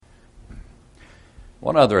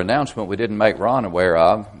One other announcement we didn't make Ron aware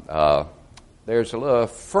of. There's a little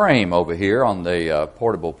frame over here on the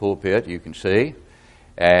portable pulpit you can see,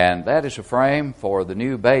 and that is a frame for the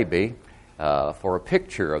new baby, for a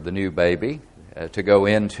picture of the new baby to go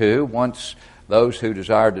into once those who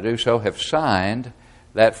desire to do so have signed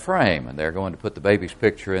that frame, and they're going to put the baby's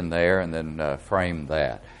picture in there and then frame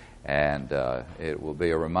that. And it will be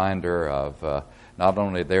a reminder of not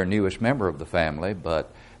only their newest member of the family,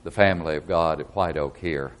 but the family of God at White Oak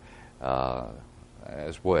here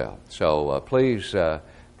as well. So please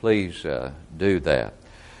do that.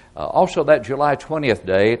 Also, that July 20th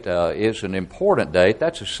date is an important date.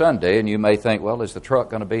 That's a Sunday, and you may think, well, is the truck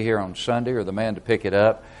going to be here on Sunday or the man to pick it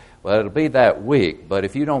up? Well, it'll be that week, but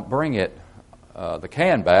if you don't bring it, the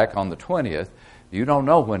can back on the 20th, you don't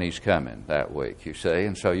know when he's coming that week, you see,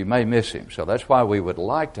 and so you may miss him. So that's why we would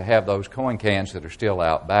like to have those coin cans that are still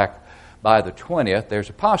out back by the 20th.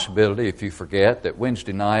 There's a possibility, if you forget, that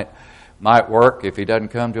Wednesday night might work if he doesn't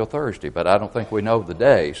come till Thursday, but I don't think we know the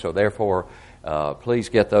day. So therefore, please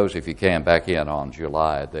get those if you can back in on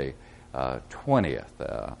July the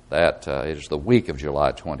 20th. That is the week of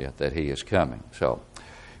July 20th that he is coming. So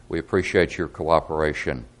we appreciate your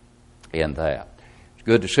cooperation in that. It's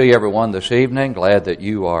good to see everyone this evening. Glad that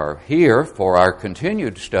you are here for our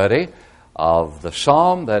continued study of the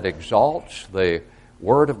psalm that exalts the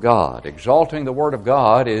Word of God. Exalting the Word of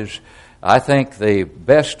God is, I think, the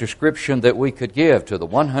best description that we could give to the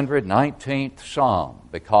 119th Psalm,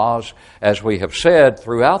 because, as we have said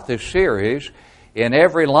throughout this series, in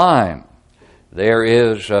every line there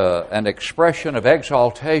is an expression of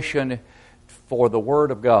exaltation for the Word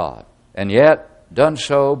of God, and yet done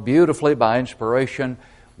so beautifully by inspiration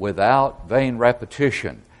without vain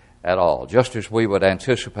repetition at all, just as we would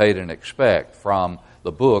anticipate and expect from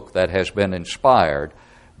the book that has been inspired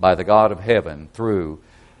by the God of heaven through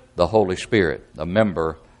the Holy Spirit, a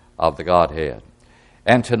member of the Godhead.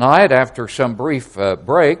 And tonight, after some brief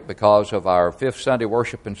break because of our fifth Sunday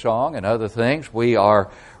worship and song and other things, we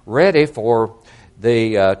are ready for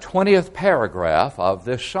the 20th paragraph of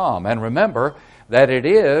this psalm. And remember that it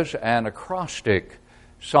is an acrostic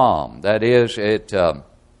psalm. That is, it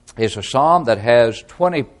is a psalm that has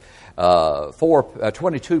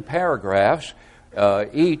 22 paragraphs,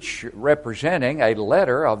 each representing a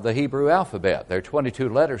letter of the Hebrew alphabet. There are 22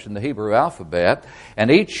 letters in the Hebrew alphabet,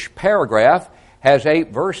 and each paragraph has 8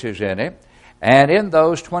 verses in it. And in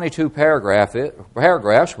those 22 paragraphs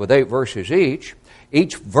with 8 verses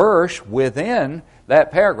each verse within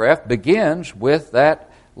that paragraph begins with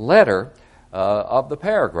that letter of the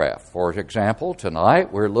paragraph. For example,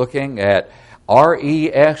 tonight we're looking at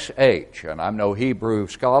R-E-S-H, and I'm no Hebrew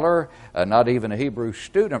scholar, not even a Hebrew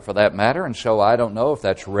student for that matter, and so I don't know if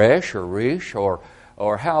that's Resh or Rish or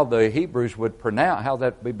how the Hebrews would pronounce, how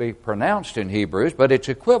that would be pronounced in Hebrews, but it's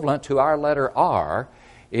equivalent to our letter R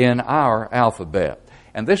in our alphabet.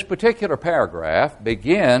 And this particular paragraph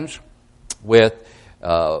begins with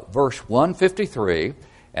verse 153,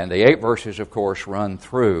 and the 8 verses, of course, run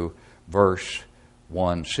through verse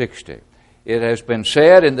 160. It has been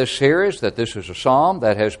said in this series that this is a psalm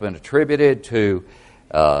that has been attributed to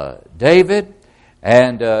David,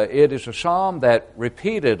 and it is a psalm that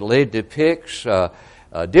repeatedly depicts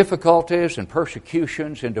difficulties and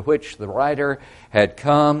persecutions into which the writer had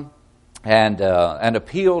come, and an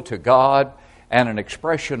appeal to God and an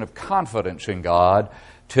expression of confidence in God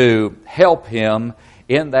to help him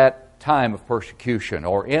in that time of persecution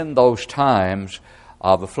or in those times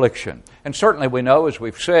of affliction. And certainly we know, as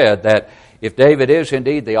we've said, that if David is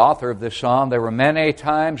indeed the author of this psalm, there were many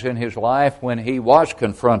times in his life when he was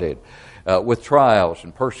confronted with trials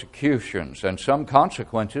and persecutions and some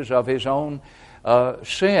consequences of his own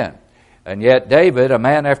sin. And yet David, a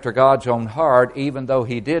man after God's own heart, even though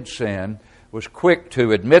he did sin, was quick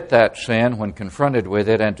to admit that sin when confronted with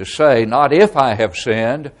it and to say, not if I have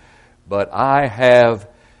sinned, but I have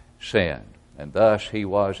sinned. And thus he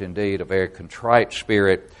was indeed a very contrite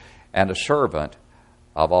spirit and a servant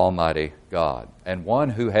of Almighty God, and one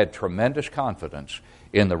who had tremendous confidence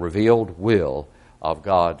in the revealed will of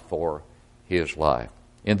God for his life.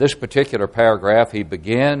 In this particular paragraph, he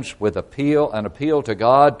begins with an appeal to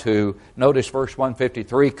God to, notice verse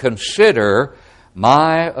 153, consider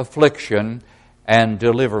my affliction and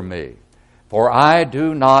deliver me, for I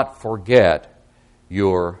do not forget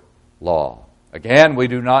your law. Again, we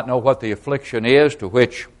do not know what the affliction is to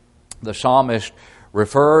which the psalmist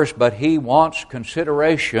refers, but he wants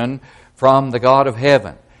consideration from the God of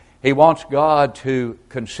heaven. He wants God to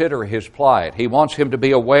consider his plight. He wants him to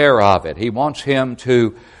be aware of it. He wants him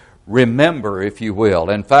to remember, if you will.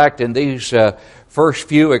 In fact, in these first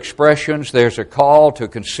few expressions, there's a call to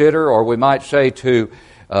consider, or we might say to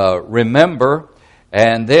remember.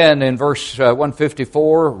 And then in verse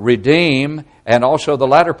 154, redeem, and also the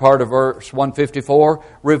latter part of verse 154,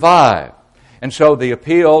 revive. And so the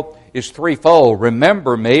appeal is threefold.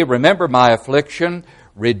 Remember me, remember my affliction,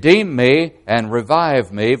 redeem me, and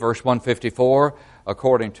revive me, verse 154,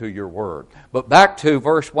 according to your word. But back to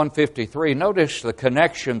verse 153, notice the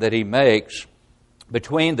connection that he makes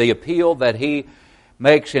between the appeal that he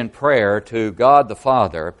makes in prayer to God the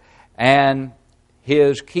Father and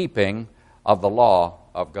his keeping of the law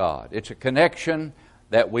of God. It's a connection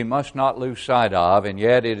that we must not lose sight of, and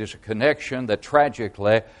yet it is a connection that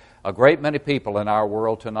tragically a great many people in our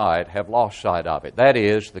world tonight have lost sight of it. That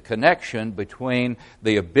is, the connection between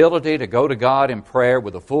the ability to go to God in prayer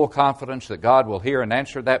with a full confidence that God will hear and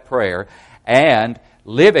answer that prayer, and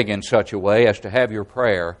living in such a way as to have your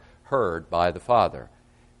prayer heard by the Father.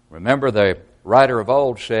 Remember, the writer of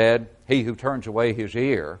old said, he who turns away his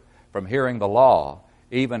ear from hearing the law,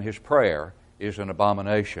 even his prayer is an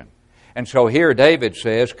abomination. And so here David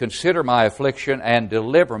says, consider my affliction and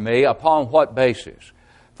deliver me. Upon what basis?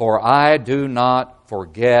 For I do not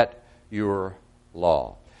forget your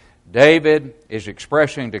law. David is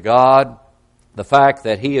expressing to God the fact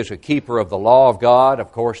that he is a keeper of the law of God,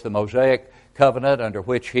 of course the Mosaic covenant under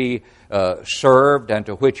which he served and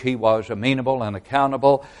to which he was amenable and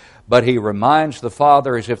accountable. But he reminds the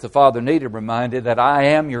Father, as if the Father needed reminded, that I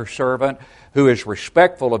am your servant who is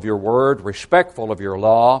respectful of your word, respectful of your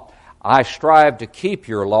law. I strive to keep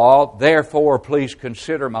your law. Therefore, please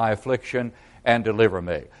consider my affliction and deliver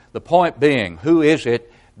me. The point being, who is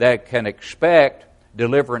it that can expect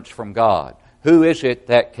deliverance from God? Who is it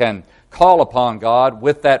that can call upon God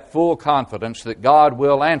with that full confidence that God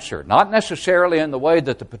will answer? Not necessarily in the way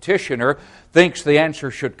that the petitioner thinks the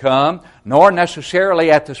answer should come, nor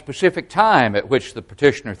necessarily at the specific time at which the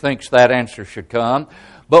petitioner thinks that answer should come,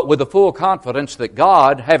 but with the full confidence that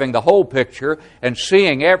God, having the whole picture and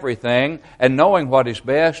seeing everything and knowing what is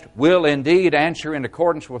best, will indeed answer in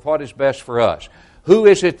accordance with what is best for us. Who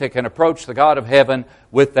is it that can approach the God of heaven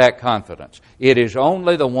with that confidence? It is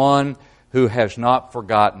only the one who has not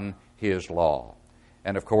forgotten his law.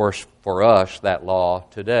 And of course, for us, that law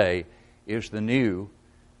today is the new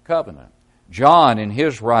covenant. John, in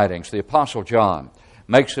his writings, the Apostle John,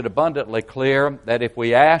 makes it abundantly clear that if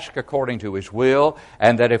we ask according to his will,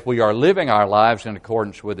 and that if we are living our lives in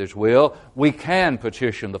accordance with his will, we can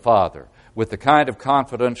petition the Father with the kind of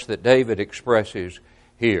confidence that David expresses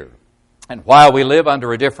here. And while we live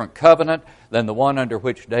under a different covenant than the one under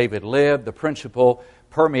which David lived, the principle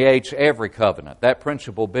permeates every covenant. That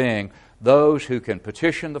principle being those who can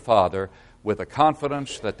petition the Father with a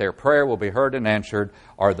confidence that their prayer will be heard and answered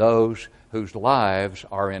are those whose lives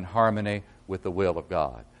are in harmony with the will of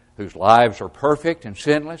God. Whose lives are perfect and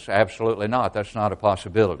sinless? Absolutely not. That's not a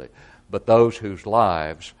possibility. But those whose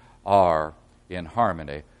lives are in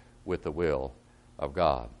harmony with the will of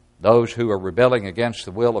God. Those who are rebelling against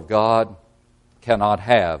the will of God cannot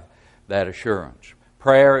have that assurance.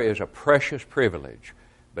 Prayer is a precious privilege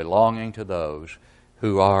belonging to those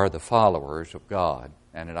who are the followers of God,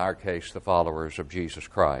 and in our case, the followers of Jesus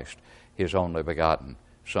Christ, His only begotten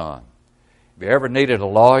Son. If you ever needed a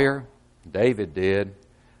lawyer, David did,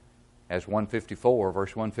 as 154,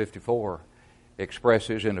 verse 154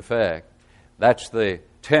 expresses in effect. That's the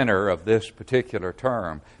tenor of this particular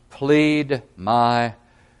term. Plead my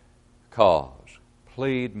cause.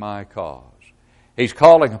 Plead my cause. He's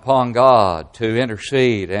calling upon God to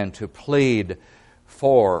intercede and to plead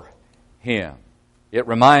for him. It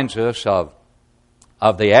reminds us of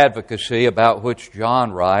the advocacy about which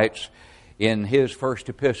John writes in his first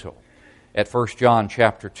epistle at 1 John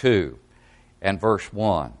chapter 2 and verse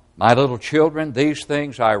 1. My little children, these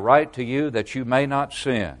things I write to you that you may not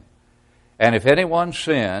sin. And if anyone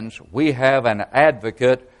sins, we have an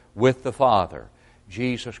advocate with the Father,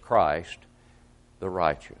 Jesus Christ, the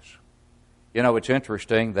righteous. You know, it's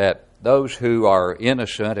interesting that those who are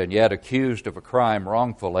innocent and yet accused of a crime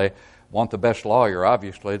wrongfully want the best lawyer,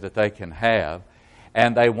 obviously, that they can have.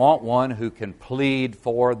 And they want one who can plead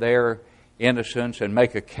for their innocence and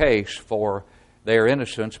make a case for their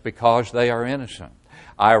innocence because they are innocent.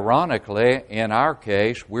 Ironically, in our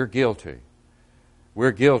case, we're guilty.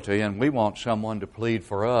 We're guilty, and we want someone to plead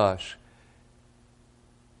for us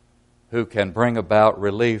who can bring about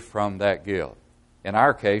relief from that guilt. In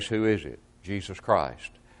our case, who is it? Jesus Christ,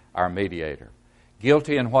 our mediator.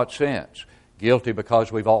 Guilty in what sense? Guilty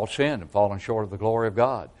because we've all sinned and fallen short of the glory of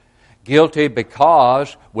God. Guilty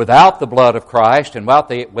because without the blood of Christ and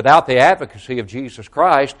without the advocacy of Jesus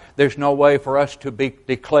Christ, there's no way for us to be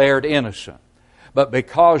declared innocent. But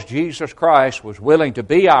because Jesus Christ was willing to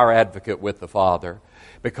be our advocate with the Father,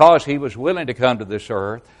 because He was willing to come to this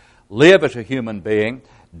earth, live as a human being,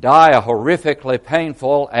 die a horrifically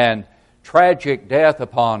painful and tragic death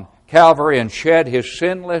upon Calvary, and shed His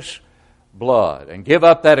sinless blood, and give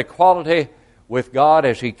up that equality with God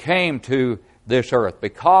as He came to this earth,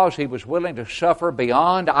 because He was willing to suffer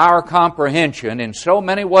beyond our comprehension in so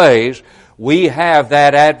many ways, we have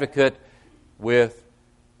that advocate with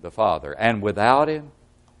the Father. And without Him,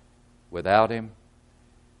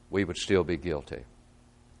 we would still be guilty.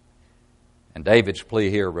 And David's plea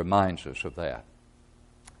here reminds us of that.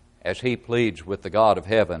 As he pleads with the God of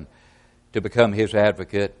heaven to become His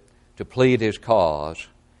advocate, to plead His cause,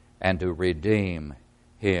 and to redeem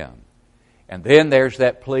him. And then there's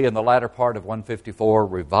that plea in the latter part of 154,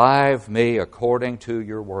 revive me according to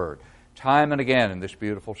your word. Time and again in this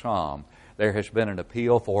beautiful psalm, there has been an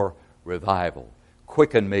appeal for revival.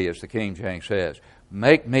 Quicken me, as the King James says.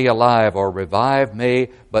 Make me alive, or revive me,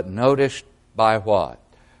 but notice by what?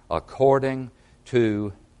 According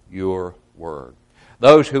to your word.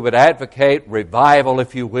 Those who would advocate revival,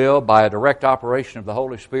 if you will, by a direct operation of the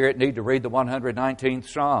Holy Spirit need to read the 119th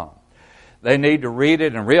Psalm. They need to read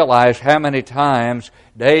it and realize how many times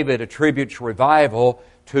David attributes revival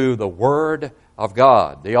to the Word of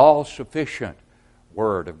God, the all-sufficient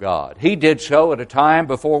Word of God. He did so at a time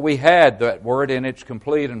before we had that Word in its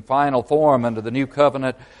complete and final form under the new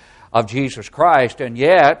covenant of Jesus Christ, and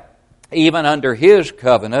yet, even under His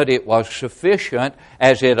covenant, it was sufficient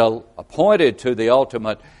as it appointed to the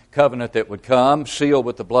ultimate covenant that would come, sealed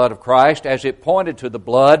with the blood of Christ, as it pointed to the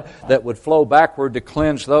blood that would flow backward to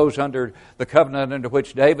cleanse those under the covenant under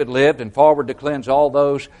which David lived, and forward to cleanse all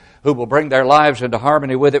those who will bring their lives into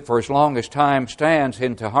harmony with it for as long as time stands,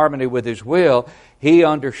 into harmony with His will. He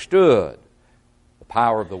understood the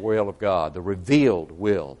power of the will of God, the revealed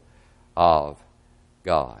will of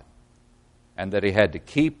God. And that he had to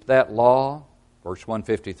keep that law, verse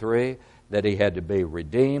 153, that he had to be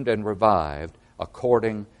redeemed and revived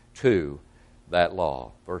according to that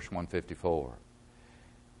law, verse 154.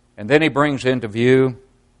 And then he brings into view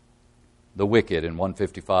the wicked in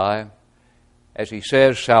 155. As he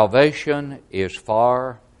says, salvation is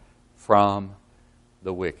far from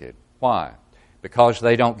the wicked. Why? Because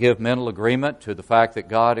they don't give mental agreement to the fact that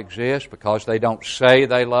God exists, because they don't say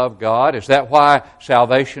they love God. Is that why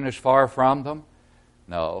salvation is far from them?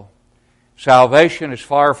 No. Salvation is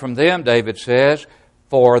far from them, David says,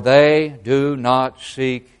 for they do not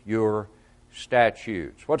seek your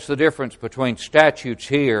statutes. What's the difference between statutes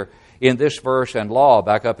here in this verse and law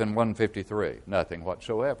back up in 153? Nothing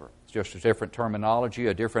whatsoever. It's just a different terminology,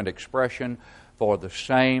 a different expression for the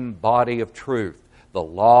same body of truth, the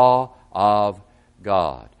law of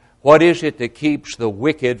God. What is it that keeps the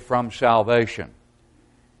wicked from salvation?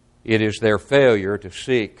 It is their failure to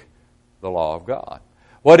seek the law of God.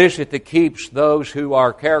 What is it that keeps those who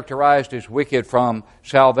are characterized as wicked from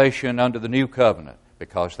salvation under the new covenant?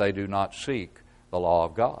 Because they do not seek the law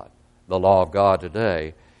of God. The law of God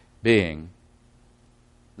today being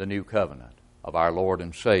the new covenant of our Lord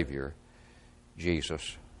and Savior,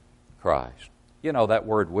 Jesus Christ. You know, that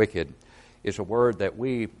word wicked is a word that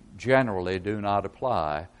we generally do not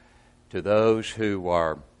apply to those who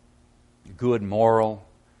are good moral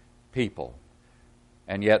people,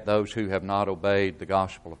 and yet those who have not obeyed the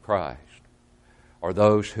gospel of Christ, or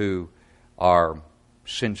those who are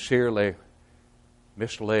sincerely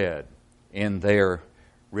misled in their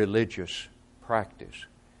religious practice.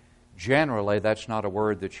 Generally, that's not a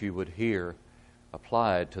word that you would hear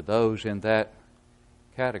applied to those in that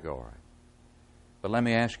category. But let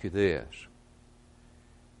me ask you this.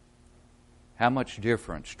 How much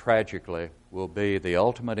difference, tragically, will be the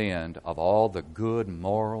ultimate end of all the good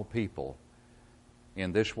moral people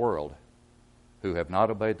in this world who have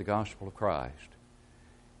not obeyed the gospel of Christ,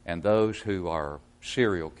 and those who are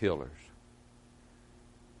serial killers,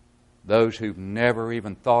 those who've never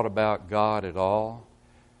even thought about God at all,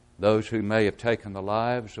 those who may have taken the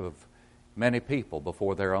lives of many people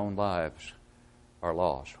before their own lives are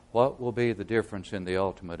lost. What will be the difference in the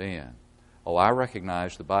ultimate end? Oh, I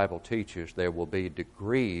recognize the Bible teaches there will be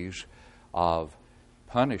degrees of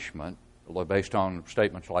punishment based on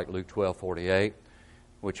statements like Luke 12:48,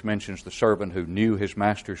 which mentions the servant who knew his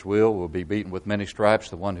master's will be beaten with many stripes,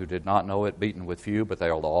 the one who did not know it beaten with few, but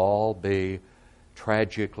they'll all be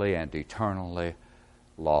tragically and eternally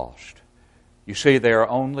lost. You see, there are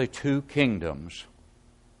only two kingdoms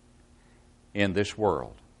in this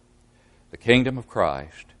world, the kingdom of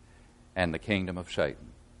Christ and the kingdom of Satan.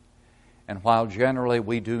 And while generally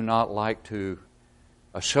we do not like to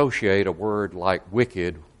associate a word like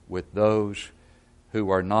wicked with those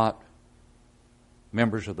who are not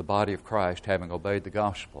members of the body of Christ, having obeyed the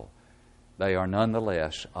gospel, they are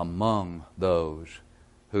nonetheless among those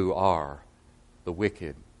who are the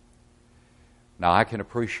wicked. Now, I can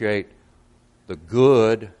appreciate the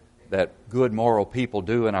good that good moral people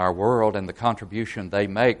do in our world and the contribution they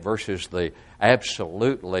make versus the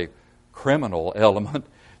absolutely criminal element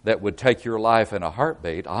that would take your life in a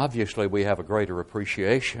heartbeat. Obviously, we have a greater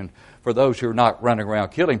appreciation for those who are not running around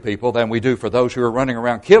killing people than we do for those who are running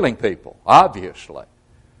around killing people, obviously.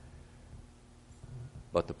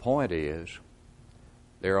 But the point is,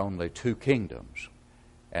 there are only two kingdoms,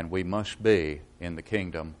 and we must be in the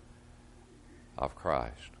kingdom of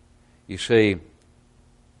Christ. You see,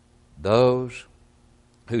 those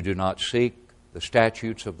who do not seek the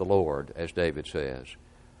statutes of the Lord, as David says,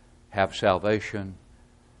 have salvation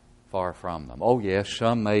far from them. Oh yes,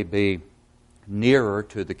 some may be nearer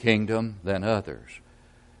to the kingdom than others,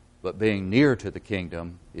 but being near to the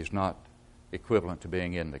kingdom is not equivalent to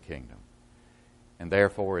being in the kingdom. And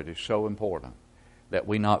therefore it is so important that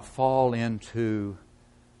we not fall into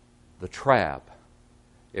the trap,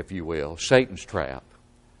 if you will, Satan's trap,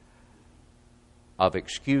 of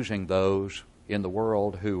excusing those in the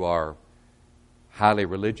world who are highly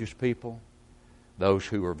religious people, those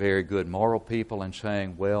who are very good moral people, and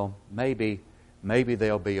saying, well, maybe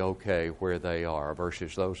they'll be okay where they are,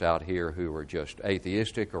 versus those out here who are just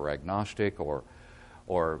atheistic or agnostic or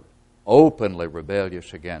openly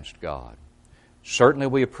rebellious against God. Certainly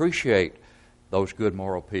we appreciate those good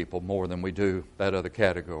moral people more than we do that other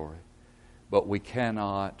category. But we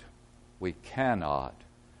cannot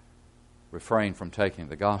refrain from taking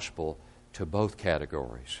the gospel to both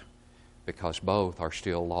categories, because both are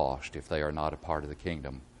still lost if they are not a part of the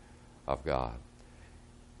kingdom of God.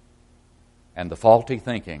 And the faulty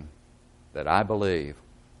thinking that I believe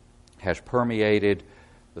has permeated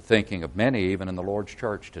the thinking of many, even in the Lord's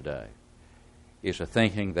church today, is a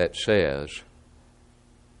thinking that says,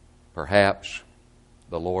 perhaps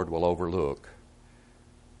the Lord will overlook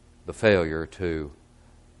the failure to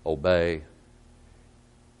obey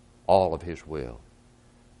all of His will.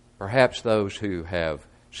 Perhaps those who have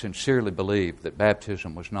sincerely believed that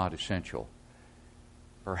baptism was not essential,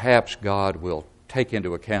 perhaps God will take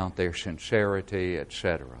into account their sincerity,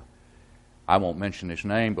 etc. I won't mention his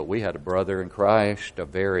name, but we had a brother in Christ, a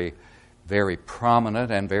very, very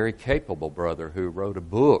prominent and very capable brother who wrote a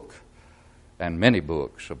book, and many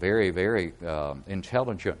books, a very, very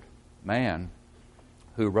intelligent man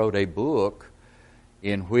who wrote a book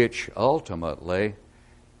in which ultimately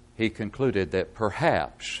he concluded that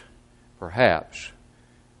perhaps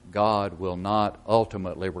God will not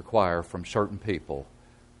ultimately require from certain people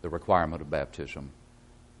the requirement of baptism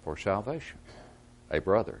for salvation. A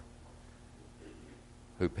brother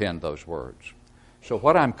who penned those words. So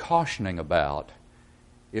what I'm cautioning about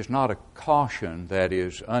is not a caution that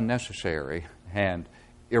is unnecessary and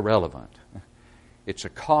irrelevant. It's a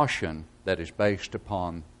caution that is based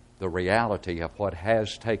upon the reality of what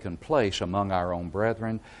has taken place among our own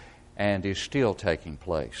brethren and is still taking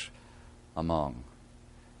place among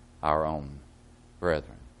our own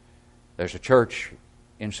brethren. There's a church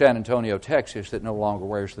in San Antonio, Texas that no longer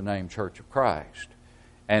wears the name Church of Christ.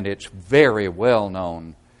 And its very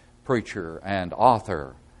well-known preacher and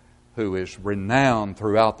author, who is renowned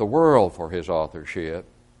throughout the world for his authorship,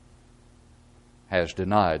 has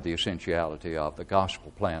denied the essentiality of the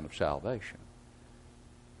gospel plan of salvation.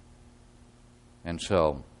 And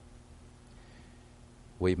so,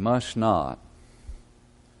 we must not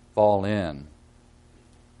fall in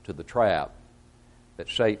to the trap that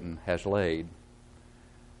Satan has laid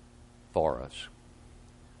for us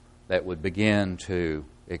that would begin to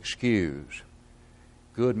excuse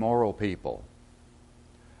good moral people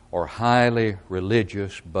or highly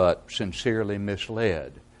religious but sincerely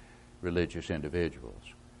misled religious individuals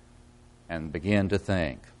and begin to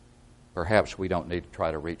think perhaps we don't need to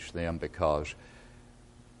try to reach them because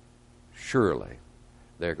surely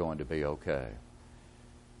they're going to be okay.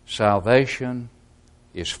 Salvation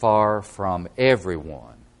is far from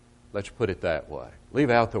everyone. Let's put it that way. Leave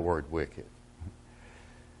out the word wicked.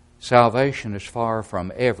 Salvation is far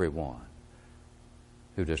from everyone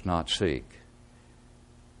who does not seek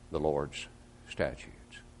the Lord's statutes.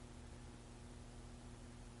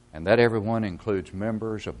 And that everyone includes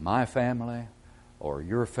members of my family or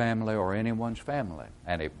your family or anyone's family.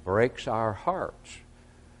 And it breaks our hearts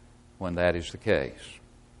when that is the case.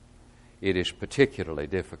 It is particularly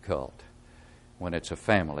difficult when it's a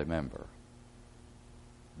family member.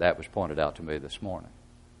 That was pointed out to me this morning.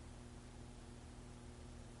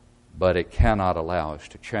 But it cannot allow us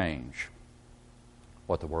to change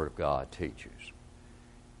what the Word of God teaches,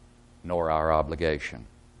 nor our obligation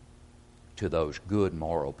to those good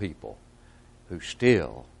moral people who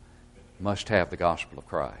still must have the gospel of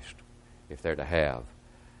Christ if they're to have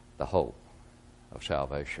the hope of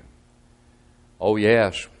salvation. Oh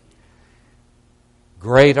yes,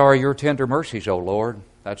 great are your tender mercies, O Lord.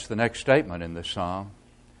 That's the next statement in this psalm.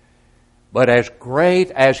 But as great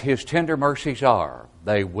as His tender mercies are,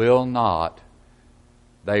 they will not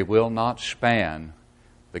span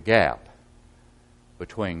the gap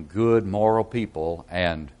between good moral people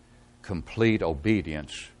and complete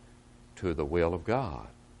obedience to the will of God.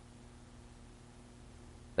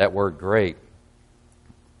 That word great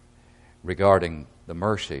regarding the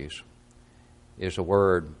mercies is a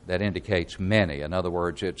word that indicates many. In other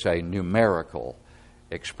words, it's a numerical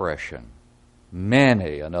expression.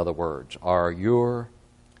 Many, in other words, are your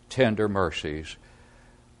tender mercies,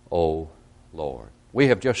 O Lord. We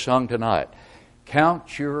have just sung tonight,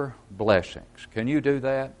 count your blessings. Can you do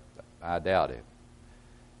that? I doubt it.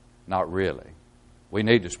 Not really. We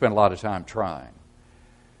need to spend a lot of time trying.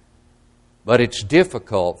 But it's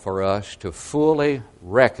difficult for us to fully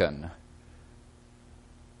reckon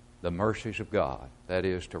the mercies of God. That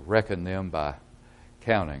is, to reckon them by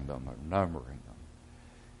counting them or numbering them.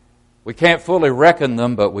 We can't fully reckon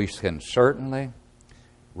them, but we can certainly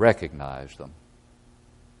recognize them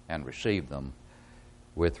and receive them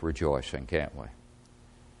with rejoicing, can't we?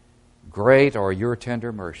 Great are your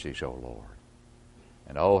tender mercies, O Lord.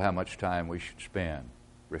 And oh, how much time we should spend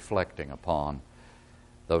reflecting upon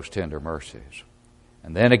those tender mercies.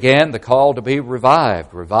 And then again, the call to be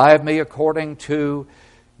revived. Revive me according to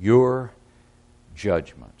your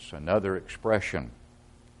judgments. Another expression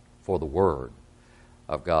for the Word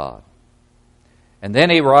of God. And then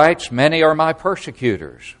he writes, many are my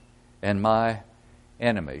persecutors and my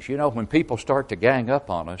enemies. You know, when people start to gang up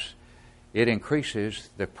on us, it increases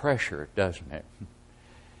the pressure, doesn't it?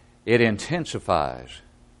 It intensifies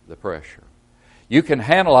the pressure. You can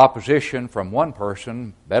handle opposition from one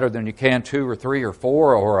person better than you can two or three or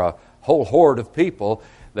four or a whole horde of people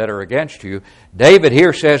that are against you. David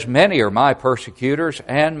here says, many are my persecutors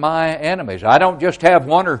and my enemies. I don't just have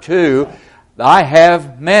one or two, I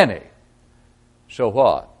have many. So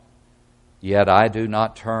what? Yet I do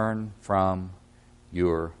not turn from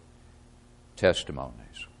your testimonies.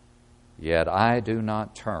 Yet I do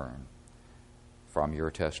not turn from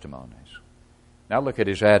your testimonies. Now look at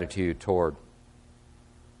his attitude toward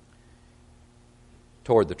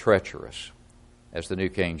the treacherous, as the New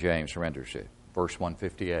King James renders it. Verse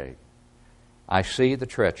 158. I see the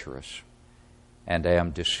treacherous and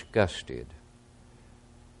am disgusted.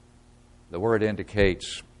 The word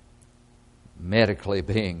indicates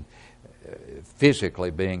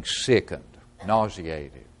physically being sickened,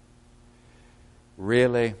 nauseated,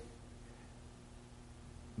 really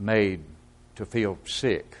made to feel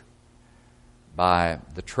sick by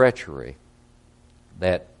the treachery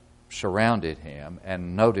that surrounded him.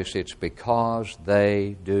 And notice, it's because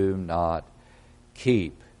they do not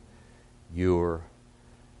keep your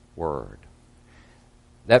word.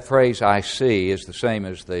 That phrase, I see, is the same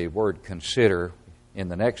as the word consider in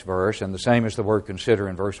the next verse, and the same as the word consider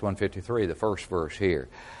in verse 153, the first verse here.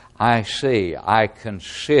 I see, I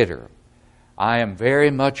consider, I am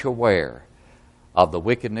very much aware of the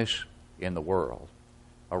wickedness in the world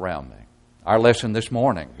around me. Our lesson this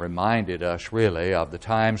morning reminded us really of the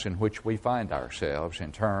times in which we find ourselves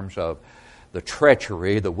in terms of the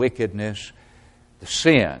treachery, the wickedness, the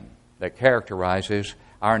sin that characterizes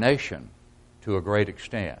our nation to a great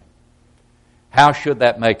extent. How should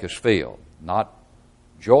that make us feel? Not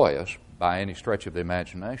joyous by any stretch of the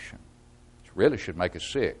imagination. It really should make us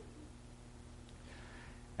sick.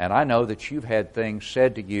 And I know that you've had things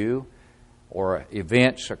said to you or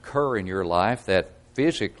events occur in your life that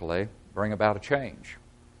physically bring about a change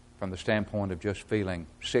from the standpoint of just feeling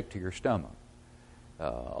sick to your stomach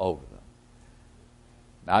over them.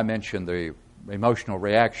 Now, I mentioned the emotional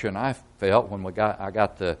reaction I felt when I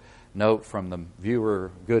got the note from the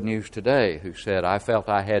viewer Good News Today who said, I felt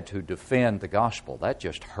I had to defend the gospel. That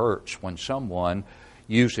just hurts when someone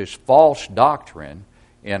uses false doctrine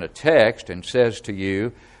in a text and says to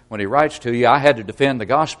you, when he writes to you, I had to defend the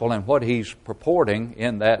gospel, and what he's purporting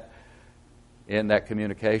in that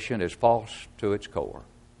communication is false to its core,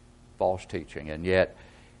 false teaching. And yet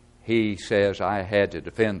he says, I had to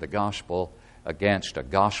defend the gospel against a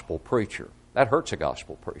gospel preacher. That hurts a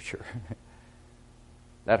gospel preacher.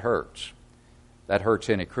 That hurts. That hurts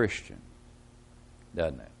any Christian,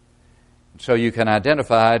 doesn't it? And so you can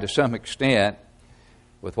identify to some extent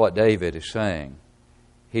with what David is saying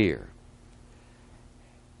here.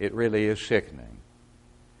 It really is sickening.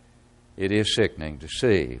 It is sickening to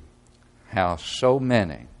see how so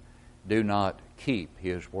many do not keep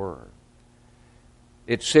His word.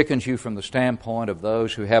 It sickens you from the standpoint of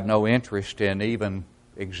those who have no interest in even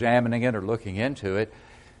examining it or looking into it.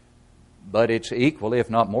 But it's equally, if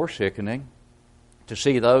not more sickening, to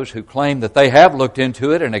see those who claim that they have looked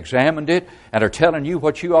into it and examined it and are telling you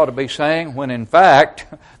what you ought to be saying when in fact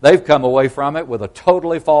they've come away from it with a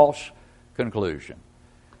totally false conclusion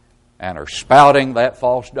and are spouting that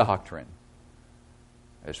false doctrine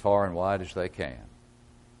as far and wide as they can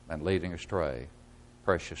and leading astray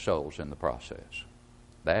precious souls in the process.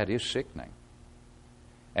 That is sickening.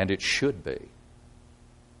 And it should be.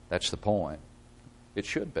 That's the point. It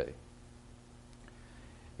should be.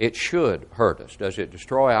 It should hurt us. Does it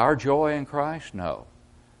destroy our joy in Christ? No.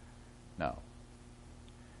 No.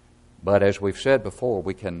 But as we've said before,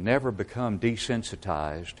 we can never become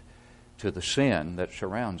desensitized to the sin that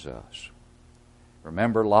surrounds us.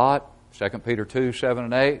 Remember Lot, 2 Peter 2, 7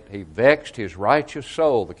 and 8? He vexed his righteous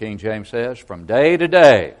soul, the King James says, from day to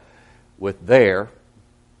day with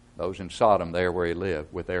those in Sodom there where he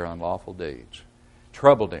lived, with their unlawful deeds.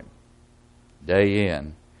 Troubled him day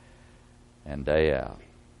in and day out.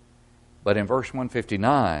 But in verse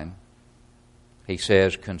 159, he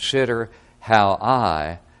says, consider how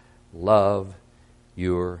I love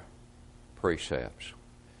your precepts.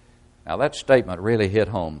 Now that statement really hit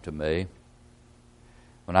home to me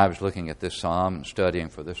when I was looking at this psalm and studying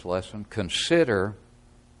for this lesson. Consider,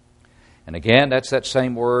 and again, that's that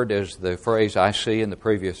same word as the phrase I see in the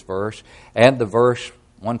previous verse, and the verse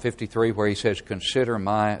 153 where he says, consider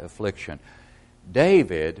my affliction.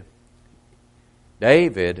 David,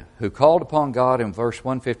 who called upon God in verse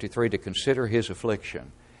 153 to consider his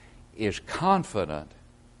affliction, is confident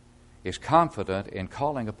in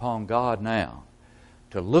calling upon God now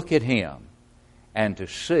to look at him and to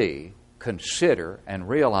see, consider, and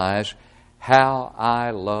realize how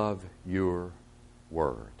I love your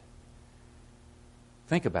word.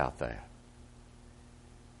 Think about that.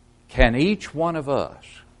 Can each one of us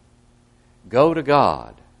go to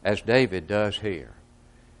God, as David does here,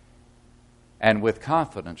 and with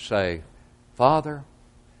confidence say, Father,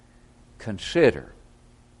 consider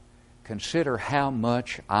how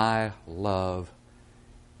much I love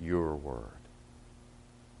your word.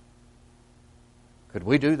 Could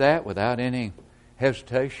we do that without any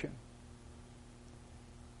hesitation?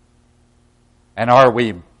 And are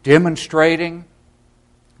we demonstrating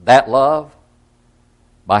that love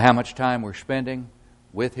by how much time we're spending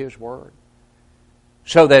with His Word?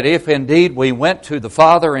 So that if indeed we went to the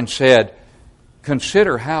Father and said,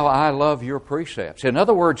 consider how I love your precepts. In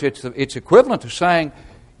other words, it's equivalent to saying,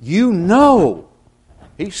 you know.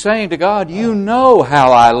 He's saying to God, you know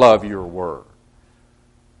how I love your Word.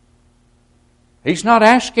 He's not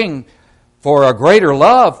asking for a greater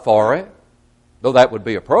love for it, though that would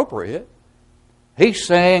be appropriate. He's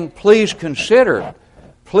saying, please consider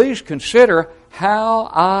how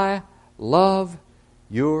I love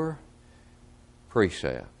your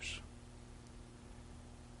precepts.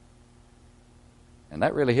 And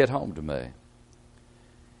that really hit home to me.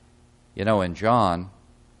 You know, in John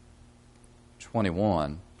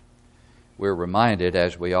 21, we're reminded,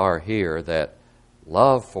 as we are here, that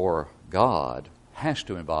love for God has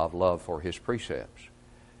to involve love for His precepts.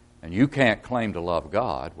 And you can't claim to love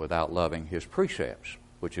God without loving His precepts,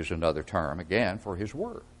 which is another term, again, for His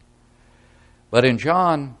Word. But in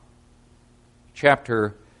John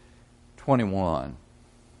chapter 21,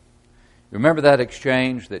 remember that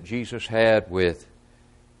exchange that Jesus had with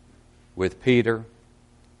Peter?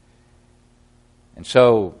 And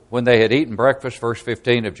so when they had eaten breakfast, verse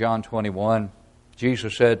 15 of John 21,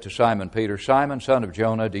 Jesus said to Simon Peter, Simon, son of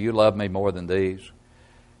Jonah, do you love me more than these?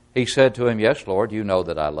 He said to him, yes, Lord, you know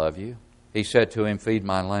that I love you. He said to him, feed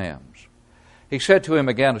my lambs. He said to him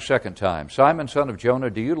again a second time, Simon, son of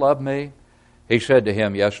Jonah, do you love me? He said to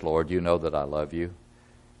him, yes, Lord, you know that I love you.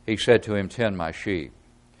 He said to him, tend my sheep.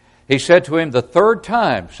 He said to him the third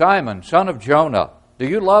time, Simon, son of Jonah, do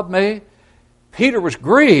you love me? Peter was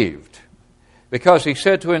grieved because he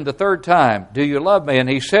said to him the third time, do you love me? And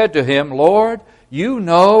he said to him, Lord, you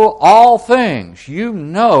know all things. You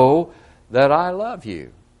know that I love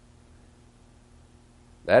you.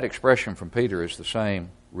 That expression from Peter is the same,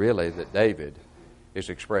 really, that David is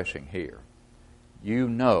expressing here. You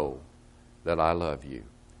know that I love you.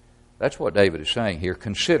 That's what David is saying here.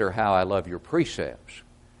 Consider how I love your precepts.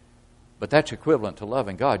 But that's equivalent to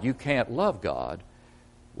loving God. You can't love God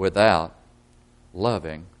without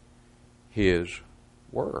loving His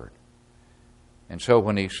Word. And so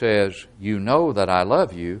when he says, you know that I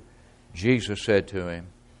love you, Jesus said to him,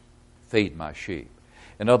 feed my sheep.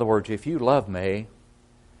 In other words, if you love me,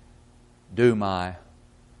 do my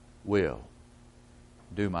will.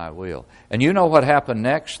 do my will. And you know what happened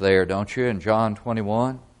next there, don't you, in John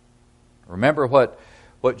 21? Remember what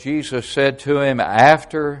Jesus said to him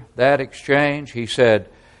after that exchange? He said,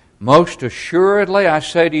 "Most assuredly, I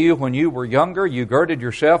say to you, when you were younger, you girded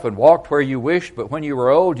yourself and walked where you wished, but when you are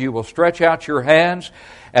old, you will stretch out your hands,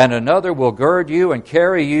 and another will gird you and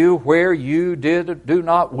carry you where you do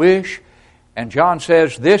not wish." And John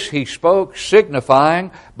says, this he spoke,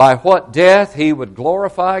 signifying by what death he would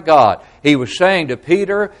glorify God. He was saying to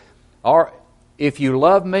Peter, if you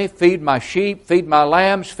love me, feed my sheep, feed my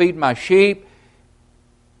lambs, feed my sheep.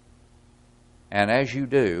 And as you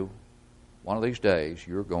do, one of these days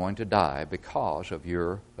you're going to die because of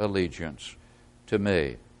your allegiance to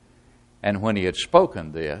me. And when he had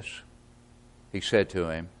spoken this, he said to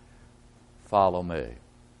him, "Follow me."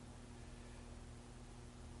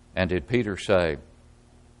 And did Peter say,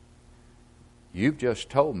 "You've just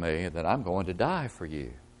told me that I'm going to die for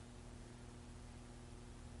you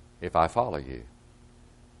if I follow you.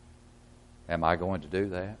 Am I going to do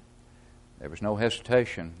that?" There was no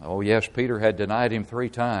hesitation. Oh yes, Peter had denied him 3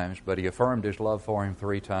 times, but he affirmed his love for him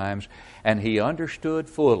 3 times, and he understood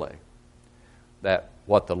fully that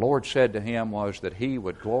what the Lord said to him was that he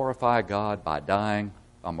would glorify God by dying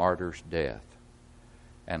a martyr's death.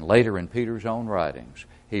 And later in Peter's own writings,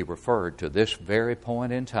 he referred to this very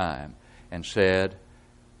point in time and said,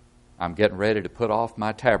 "I'm getting ready to put off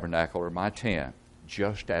my tabernacle or my tent,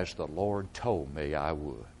 just as the Lord told me I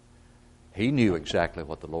would." He knew exactly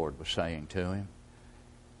what the Lord was saying to him,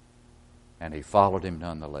 and he followed him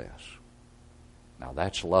nonetheless. Now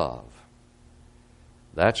that's love.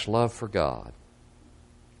 That's love for God,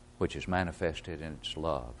 which is manifested in its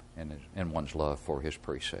love, in one's love for His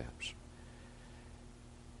precepts.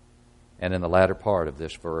 And in the latter part of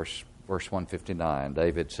this verse 159,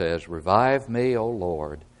 David says, "Revive me, O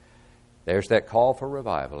Lord." There's that call for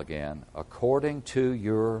revival again. "According to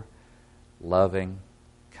your loving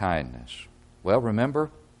kindness." Well,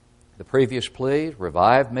 remember the previous plea,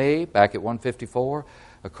 "Revive me," back at 154,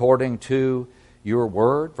 "according to your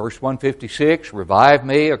word." Verse 156, "Revive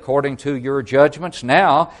me according to your judgments."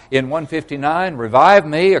 Now, in 159, "Revive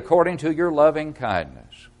me according to your loving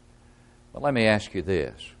kindness." But let me ask you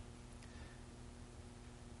this.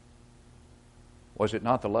 Was it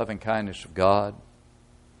not the loving kindness of God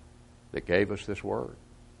that gave us this word?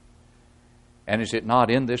 And is it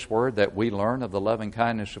not in this word that we learn of the loving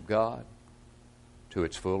kindness of God to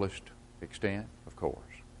its fullest extent? Of course.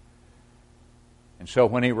 And so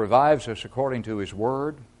when He revives us according to His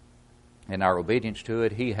word, in our obedience to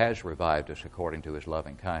it, He has revived us according to His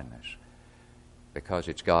loving kindness, because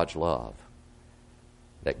it's God's love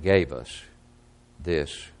that gave us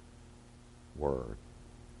this word.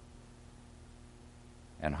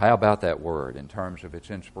 And how about that word in terms of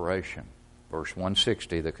its inspiration? Verse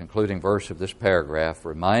 160, the concluding verse of this paragraph,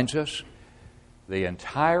 reminds us the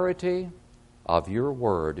entirety of your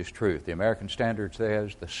word is truth. The American Standard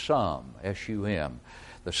says the sum, S-U-M,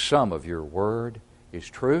 the sum of your word is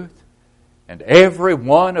truth, and every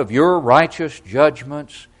one of your righteous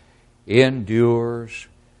judgments endures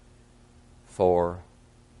forever.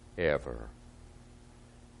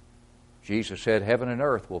 Jesus said, "Heaven and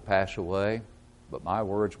earth will pass away, but my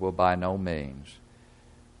words will by no means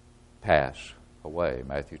pass away."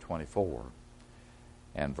 Matthew 24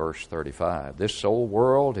 and verse 35. This old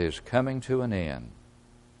world is coming to an end,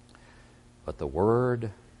 but the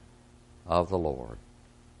word of the Lord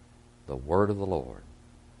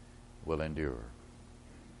will endure.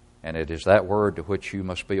 And it is that word to which you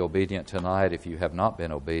must be obedient tonight if you have not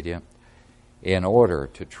been obedient, in order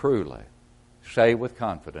to truly say with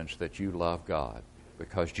confidence that you love God.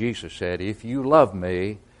 Because Jesus said, "If you love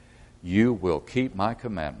me, you will keep my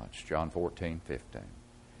commandments." John 14:15.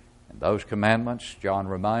 And those commandments, John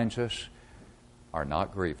reminds us, are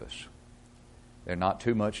not grievous. They're not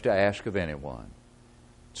too much to ask of anyone.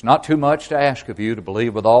 It's not too much to ask of you to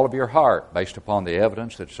believe with all of your heart, based upon the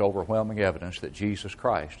evidence that's overwhelming evidence that Jesus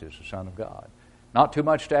Christ is the Son of God. Not too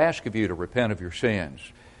much to ask of you to repent of your sins,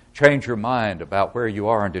 change your mind about where you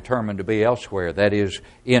are and determine to be elsewhere, that is,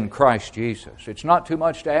 in Christ Jesus. It's not too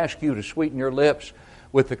much to ask you to sweeten your lips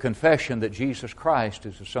with the confession that Jesus Christ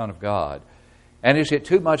is the Son of God. And is it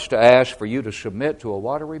too much to ask for you to submit to a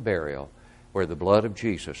watery burial where the blood of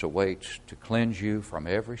Jesus awaits to cleanse you from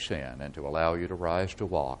every sin and to allow you to rise to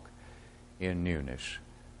walk in newness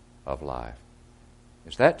of life?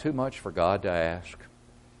 Is that too much for God to ask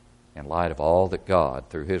in light of all that God,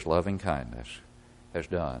 through His loving kindness, has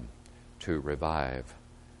done to revive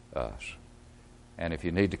us? And if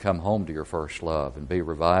you need to come home to your first love and be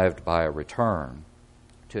revived by a return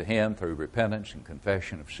to Him through repentance and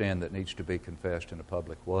confession of sin that needs to be confessed in a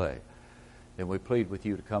public way, then we plead with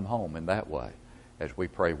you to come home in that way as we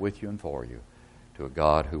pray with you and for you to a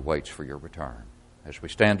God who waits for your return. As we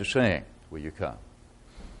stand to sing, will you come?